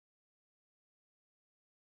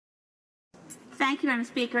Thank you, Madam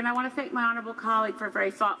Speaker, and I want to thank my honourable colleague for a very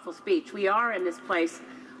thoughtful speech. We are in this place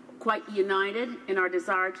quite united in our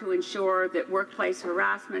desire to ensure that workplace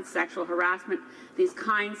harassment, sexual harassment, these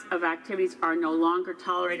kinds of activities are no longer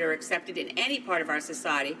tolerated or accepted in any part of our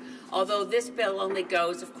society, although this bill only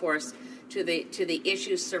goes, of course, to the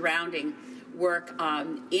issues surrounding work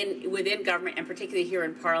within government and particularly here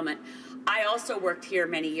in Parliament. I also worked here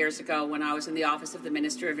many years ago when I was in the office of the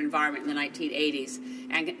Minister of Environment in the 1980s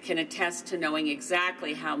and can attest to knowing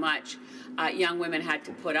exactly how much young women had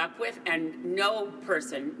to put up with, and no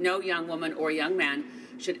person, no young woman or young man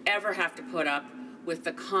should ever have to put up with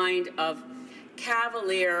the kind of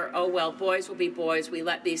cavalier, oh well, boys will be boys, we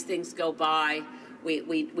let these things go by,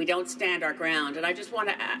 we don't stand our ground. And I just want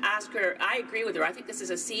to ask her, I agree with her, I think this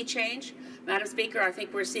is a sea change, Madam Speaker. I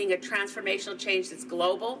think we're seeing a transformational change that's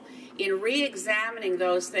global in re-examining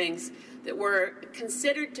those things that were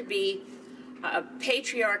considered to be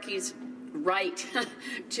patriarchy's right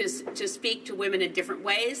to speak to women in different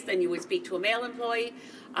ways than you would speak to a male employee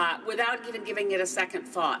without even giving it a second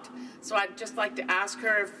thought. So I'd just like to ask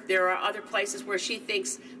her if there are other places where she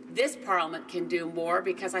thinks this Parliament can do more,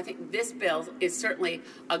 because I think this bill is certainly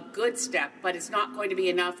a good step, but it's not going to be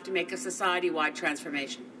enough to make a society-wide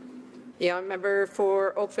transformation. The member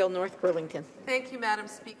for Oakville North Burlington. Thank you, Madam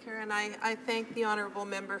Speaker, and I thank the honourable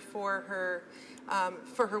member for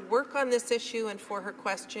her work on this issue and for her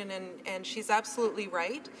question, and she's absolutely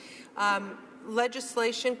right.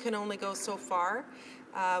 Legislation can only go so far.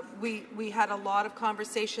 We had a lot of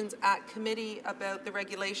conversations at committee about the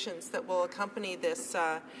regulations that will accompany this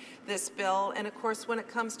bill, and of course when it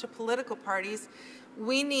comes to political parties,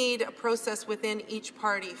 we need a process within each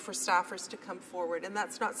party for staffers to come forward, and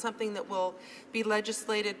that's not something that will be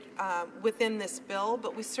legislated within this bill,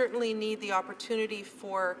 but we certainly need the opportunity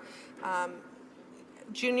for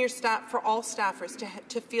junior staff, for all staffers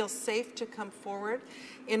to feel safe to come forward.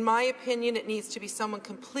 In my opinion, it needs to be someone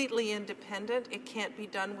completely independent. It can't be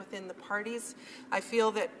done within the parties. I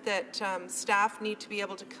feel that staff need to be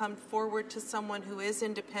able to come forward to someone who is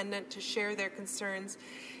independent to share their concerns.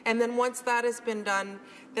 And then once that has been done,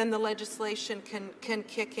 then the legislation can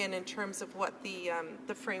kick in terms of what the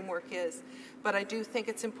framework is. But I do think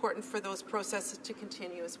it's important for those processes to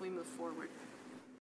continue as we move forward.